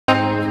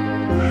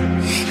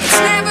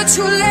never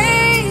too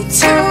late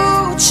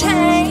to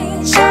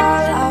change your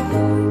love.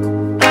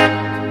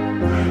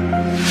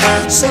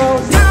 So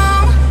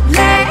don't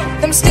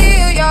let them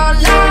steal your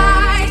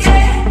life.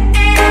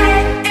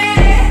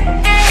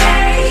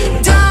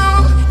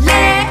 Don't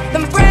let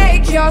them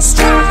break your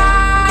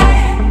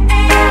stride.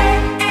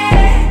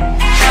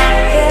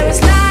 There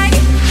is light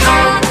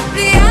on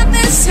the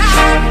other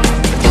side.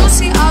 You'll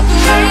see all the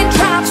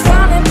raindrops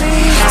falling me.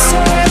 It's a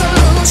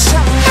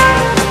revolution.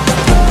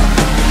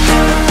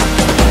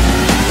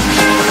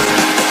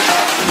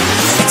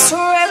 It's a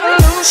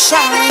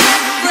revolution.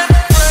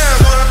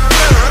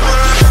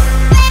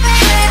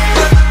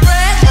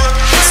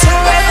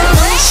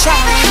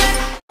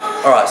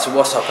 Alright, so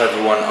what's up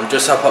everyone? I'm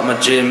just up at my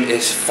gym.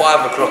 It's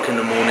 5 o'clock in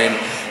the morning.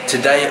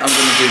 Today I'm going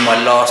to do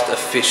my last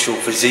official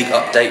physique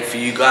update for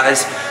you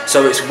guys.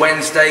 So it's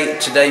Wednesday,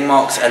 today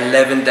marks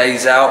 11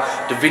 days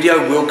out. The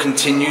video will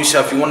continue,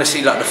 so if you want to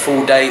see like the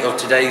full day of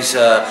today's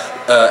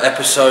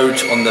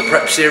episodes on the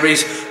prep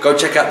series, go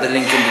check out the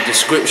link in the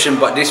description.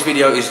 But this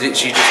video is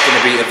literally just going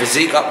to be a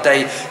physique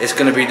update. It's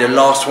going to be the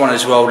last one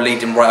as well,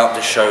 leading right up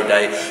to show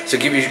day. So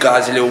give you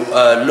guys a little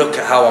look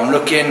at how I'm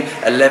looking,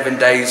 11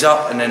 days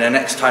up, and then the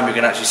next time you're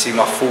going to actually see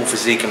my full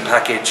physique and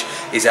package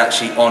is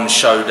actually on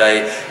show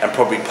day and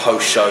probably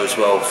post show as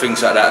well,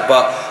 things like that.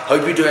 But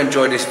hope you do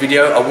enjoy this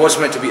video. I was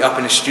meant to be up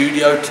in the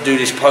studio to do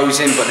this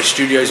posing, but the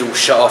studio's all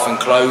shut off and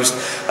closed.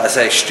 I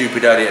say it's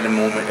stupid early at the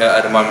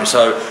moment,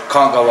 so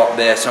can't go up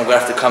there. So I'm gonna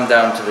have to come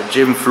down to the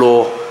gym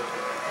floor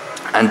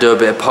and do a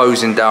bit of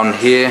posing down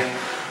here.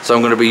 So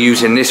I'm gonna be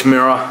using this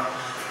mirror.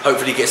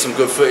 Hopefully get some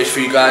good footage for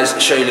you guys,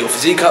 show you a little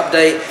physique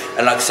update,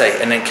 and like I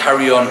say, and then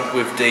carry on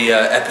with the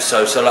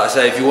episode. So like I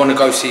say, if you want to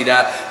go see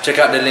that, check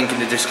out the link in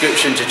the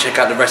description to check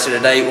out the rest of the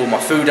day, all my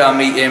food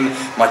I'm eating,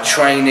 my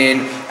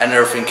training, and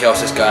everything else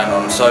that's going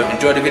on. So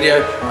enjoy the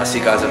video, I'll see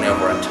you guys on the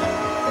other end.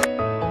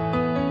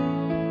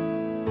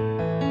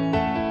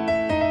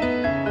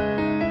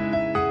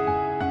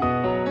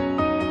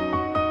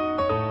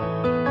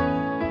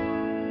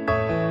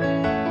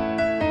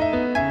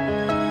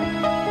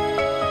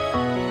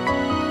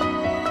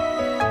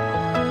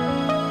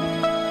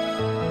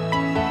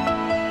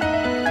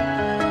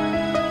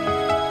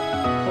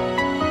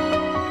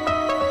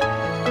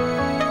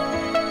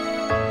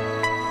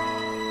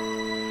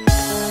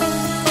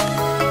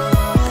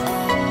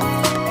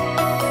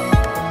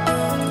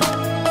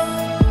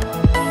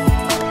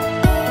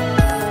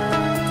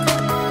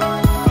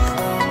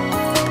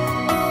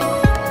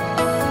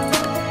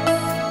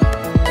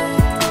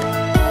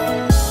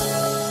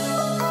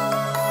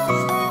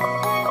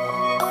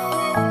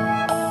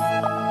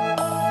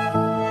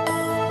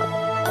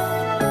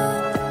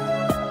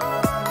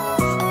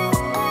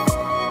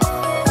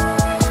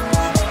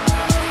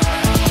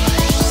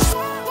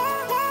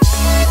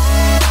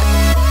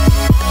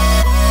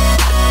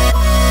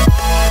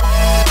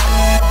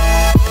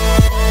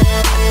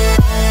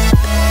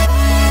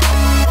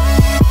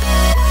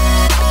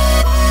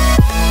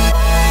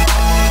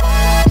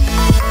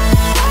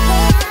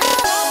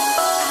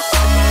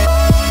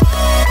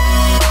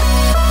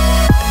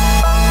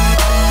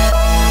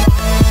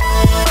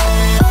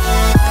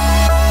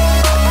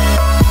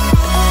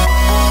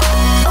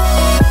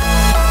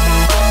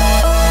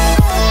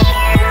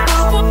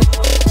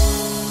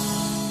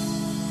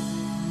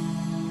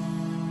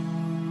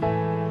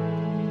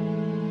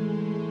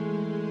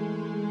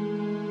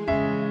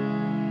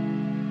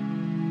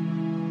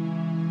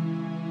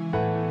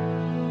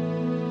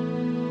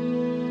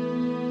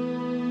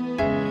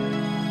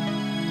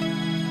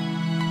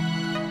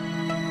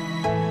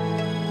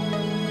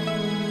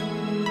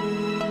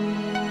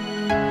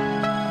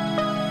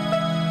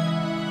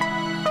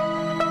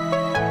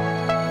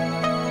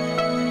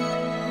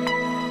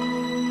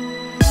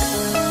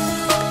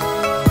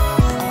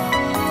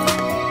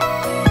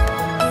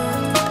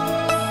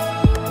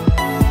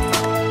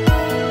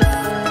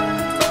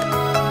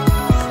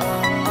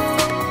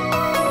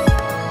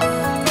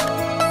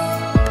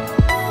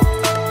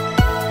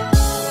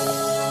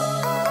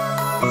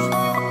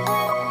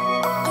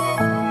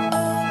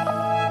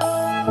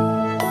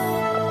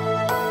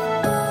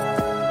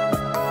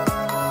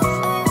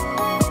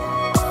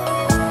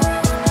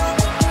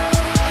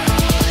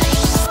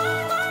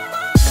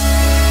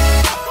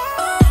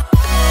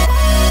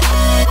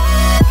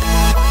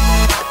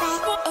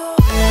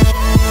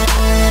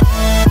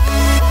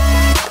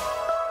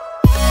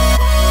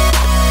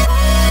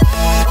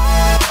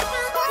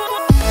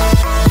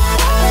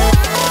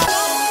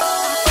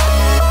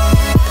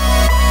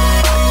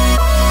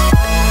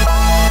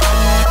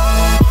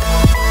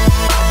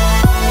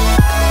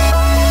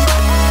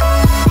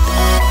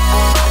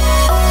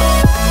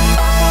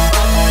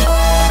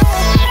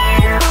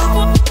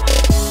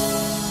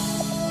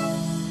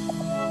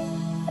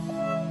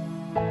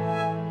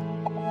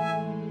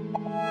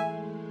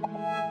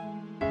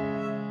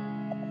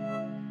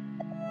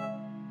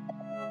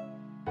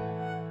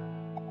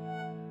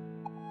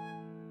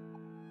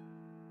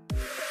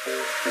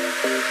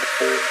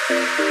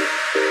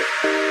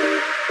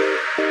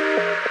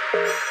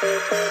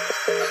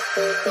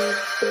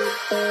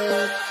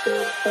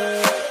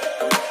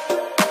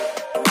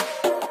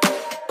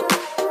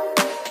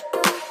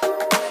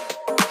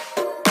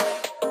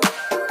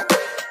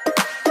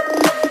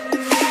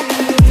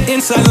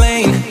 Inside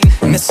lane,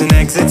 missing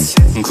exits,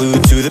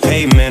 glued to the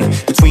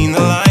pavement. Between the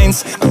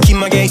lines, I'll keep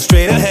my gaze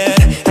straight ahead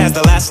as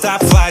the last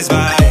stop flies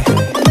by.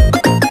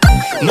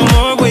 No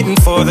more waiting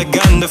for the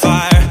gun to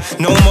fire,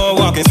 no more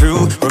walking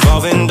through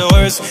revolving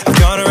doors. I've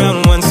gone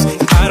around once,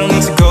 and I don't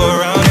need to go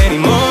around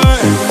anymore.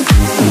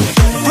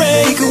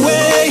 Break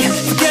away,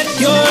 forget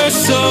your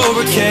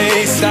sober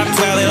case. Stop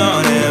dwelling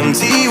on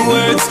empty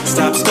words,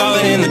 stop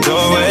stalling in the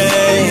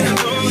doorway,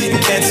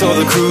 and cancel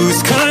the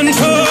cruise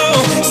control.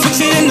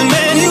 Switch it in the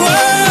manual.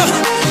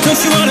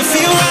 Don't you wanna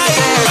feel right?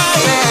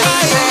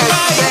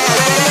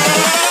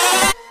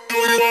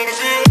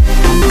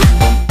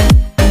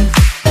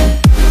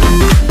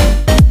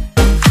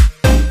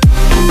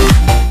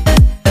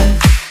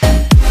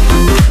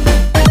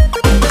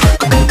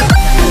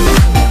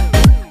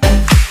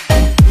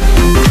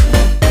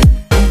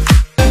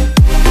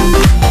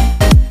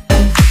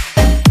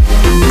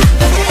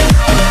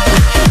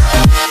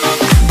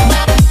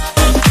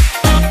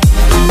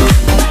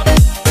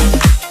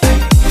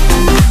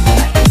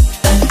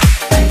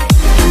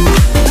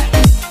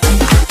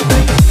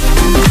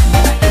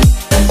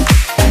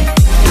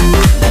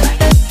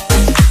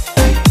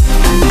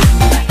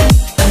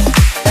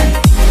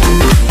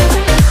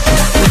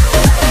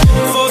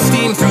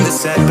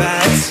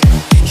 Setbacks,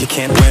 you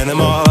can't win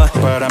them all,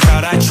 but I'm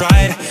proud I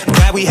tried. I'm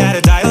glad we had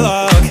a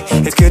dialogue,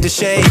 it's good to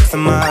shake the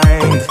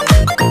mind.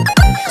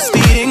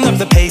 Speeding up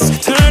the pace,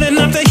 turning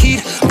up the heat,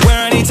 where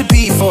I need to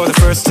be for the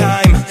first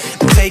time.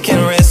 I'm taking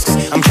risks,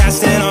 I'm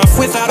casting off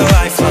without a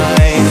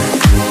lifeline.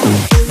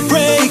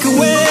 Break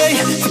away,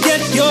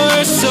 forget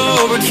your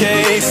sober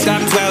case.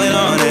 Stop dwelling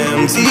on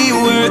empty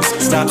words,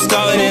 stop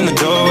stalling in the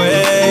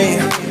doorway,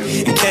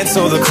 and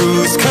cancel the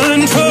cruise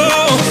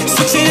control.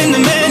 Switch it in the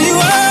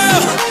manual.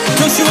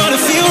 Don't you wanna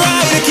feel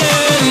right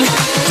again?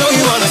 Don't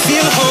you wanna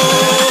feel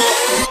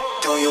whole?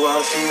 Don't you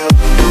wanna feel?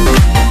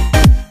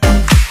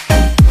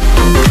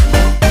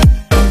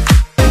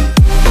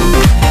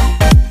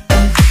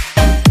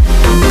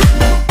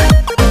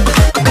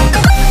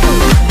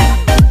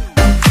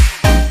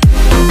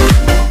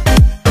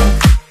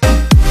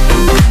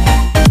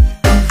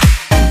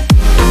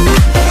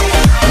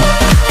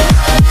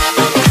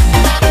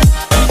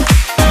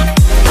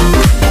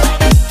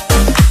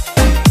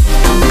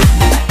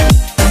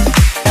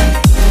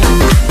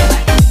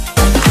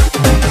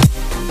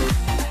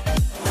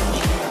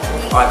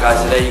 Alright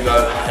guys, so there you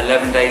go,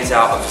 11 days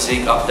out of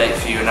physique update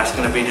for you, and that's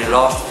going to be the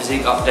last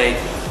physique update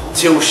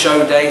till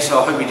show day, so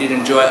I hope you did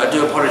enjoy it. I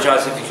do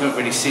apologise if you couldn't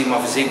really see my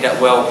physique that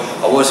well.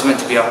 I was meant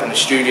to be up in the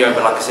studio,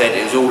 but like I said,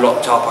 it was all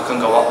locked up, I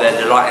couldn't go up there.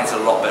 The lighting's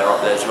a lot better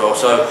up there as well,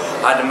 so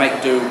I had to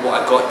make do with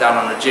what I got down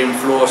on the gym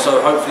floor.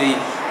 So hopefully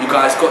you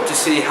guys got to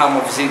see how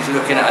my physique's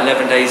looking at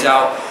 11 days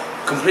out.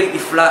 Completely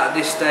flat at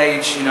this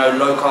stage, you know,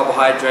 low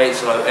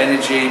carbohydrates, low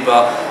energy,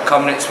 but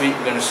come next week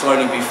we're going to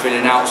slowly be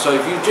filling out. So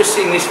if you've just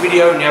seen this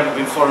video and you haven't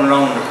been following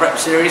along in the prep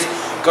series,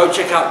 go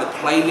check out the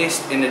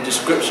playlist in the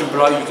description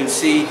below. You can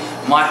see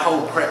my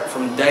whole prep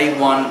from day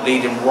one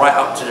leading right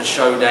up to the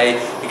show day.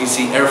 You can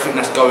see everything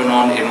that's going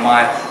on in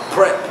my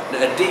prep,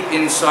 a deep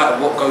insight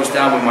of what goes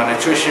down with my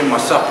nutrition, my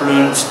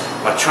supplements,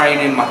 my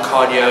training, my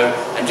cardio,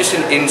 and just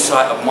an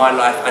insight of my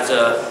life as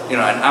a, you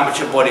know, an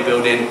amateur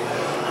bodybuilding,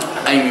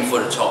 aiming for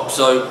the top.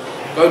 So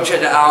go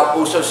check that out.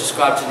 Also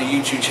subscribe to the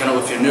YouTube channel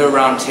if you're new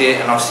around here,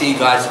 and I'll see you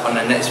guys on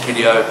the next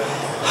video.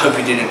 Hope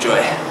you did enjoy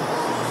it.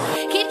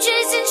 Keep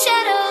chasing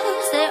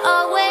shadows, they're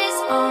always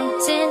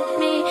haunting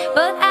me,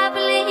 but